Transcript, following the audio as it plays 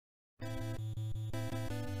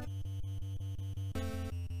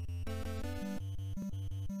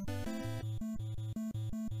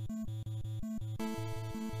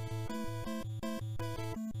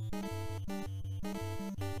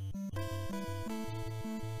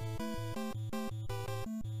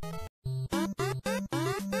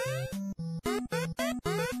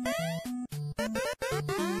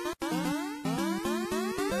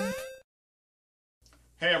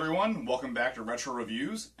Hey everyone, welcome back to Retro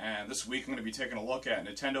Reviews, and this week I'm going to be taking a look at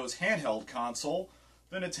Nintendo's handheld console,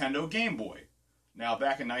 the Nintendo Game Boy. Now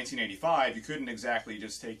back in 1985, you couldn't exactly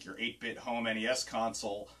just take your 8-bit home NES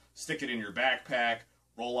console, stick it in your backpack,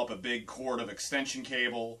 roll up a big cord of extension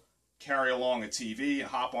cable, carry along a TV, and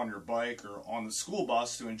hop on your bike or on the school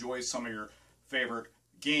bus to enjoy some of your favorite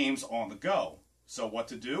games on the go. So what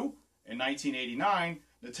to do? In 1989,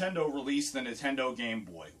 Nintendo released the Nintendo Game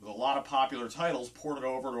Boy, with a lot of popular titles ported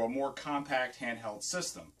over to a more compact handheld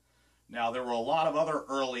system. Now, there were a lot of other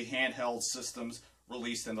early handheld systems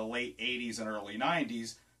released in the late 80s and early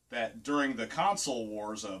 90s that, during the console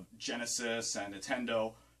wars of Genesis and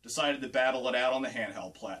Nintendo, decided to battle it out on the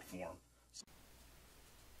handheld platform.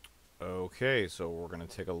 Okay, so we're going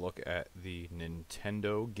to take a look at the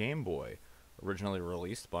Nintendo Game Boy, originally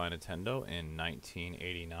released by Nintendo in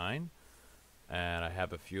 1989. And I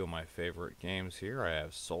have a few of my favorite games here. I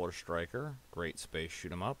have Solar Striker, Great Space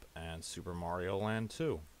Shoot 'em Up, and Super Mario Land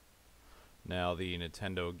 2. Now, the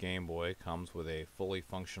Nintendo Game Boy comes with a fully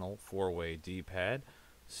functional 4-way D-pad,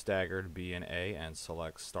 staggered B and A and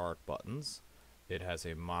select start buttons. It has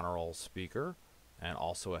a monaural speaker and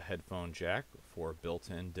also a headphone jack for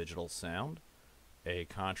built-in digital sound, a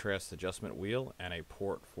contrast adjustment wheel, and a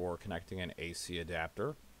port for connecting an AC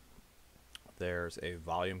adapter. There's a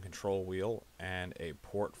volume control wheel and a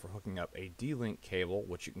port for hooking up a D-Link cable,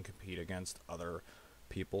 which you can compete against other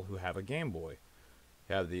people who have a Game Boy.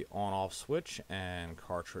 You have the on-off switch and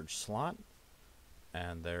cartridge slot,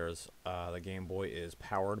 and there's the Game Boy is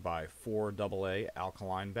powered by 4 AA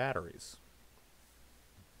alkaline batteries.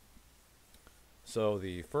 So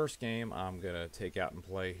the first game I'm going to take out and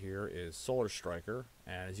play here is Solar Striker,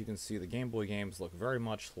 and as you can see, the Game Boy games look very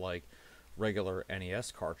much like regular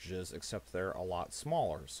NES cartridges, except they're a lot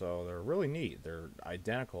smaller, so they're really neat. They're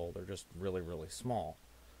identical, they're just really small.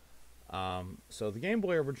 So the Game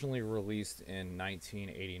Boy, originally released in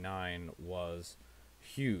 1989, was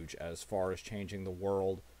huge as far as changing the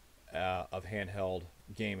world of handheld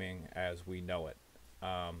gaming as we know it.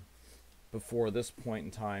 Before this point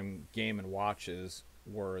in time, Game & Watches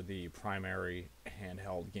were the primary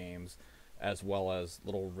handheld games, as well as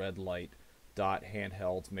little red light dot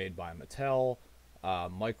handhelds made by Mattel,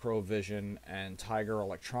 Microvision, and Tiger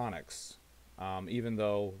Electronics. Even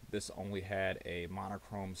though this only had a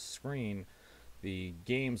monochrome screen, the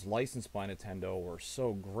games licensed by Nintendo were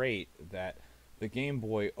so great that the Game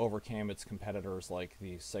Boy overcame its competitors like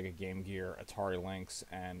the Sega Game Gear, Atari Lynx,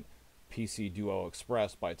 and PC Duo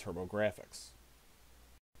Express by TurboGrafx.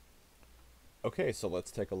 Okay, so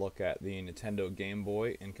let's take a look at the Nintendo Game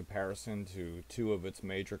Boy in comparison to two of its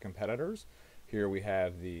major competitors. Here we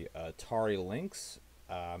have the Atari Lynx,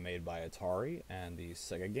 made by Atari, and the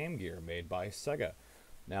Sega Game Gear, made by Sega.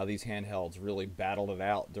 Now, these handhelds really battled it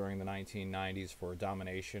out during the 1990s for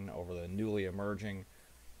domination over the newly emerging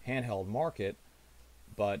handheld market,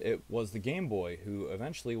 but it was the Game Boy who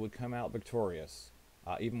eventually would come out victorious.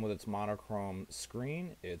 Even with its monochrome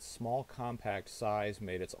screen, its small compact size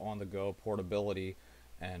made its on-the-go portability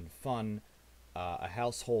and fun a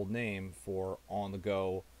household name for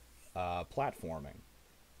on-the-go platforming.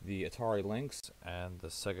 The Atari Lynx and the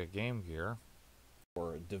Sega Game Gear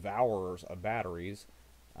were devourers of batteries,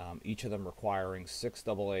 each of them requiring 6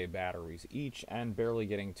 AA batteries each and barely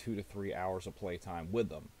getting 2 to 3 hours of playtime with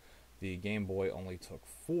them. The Game Boy only took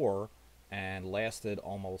 4 and lasted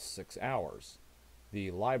almost 6 hours. The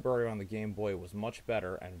library on the Game Boy was much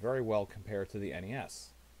better and very well compared to the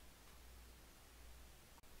NES.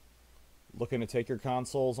 Looking to take your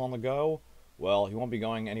consoles on the go? Well, you won't be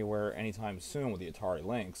going anywhere anytime soon with the Atari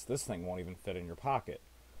Lynx. This thing won't even fit in your pocket.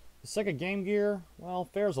 The Sega Game Gear, well,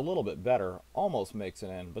 fares a little bit better, almost makes it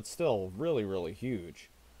in, but still really huge.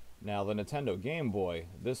 Now, the Nintendo Game Boy,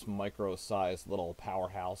 this micro-sized little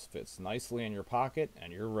powerhouse fits nicely in your pocket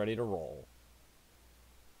and you're ready to roll.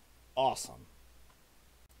 Awesome.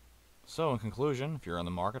 So, in conclusion, if you're in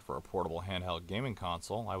the market for a portable handheld gaming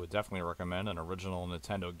console, I would definitely recommend an original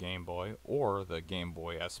Nintendo Game Boy or the Game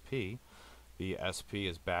Boy SP. The SP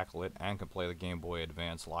is backlit and can play the Game Boy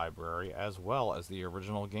Advance library as well as the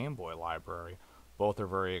original Game Boy library. Both are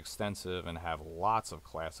very extensive and have lots of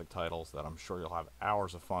classic titles that I'm sure you'll have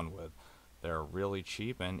hours of fun with. They're really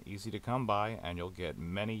cheap and easy to come by, and you'll get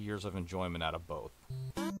many years of enjoyment out of both.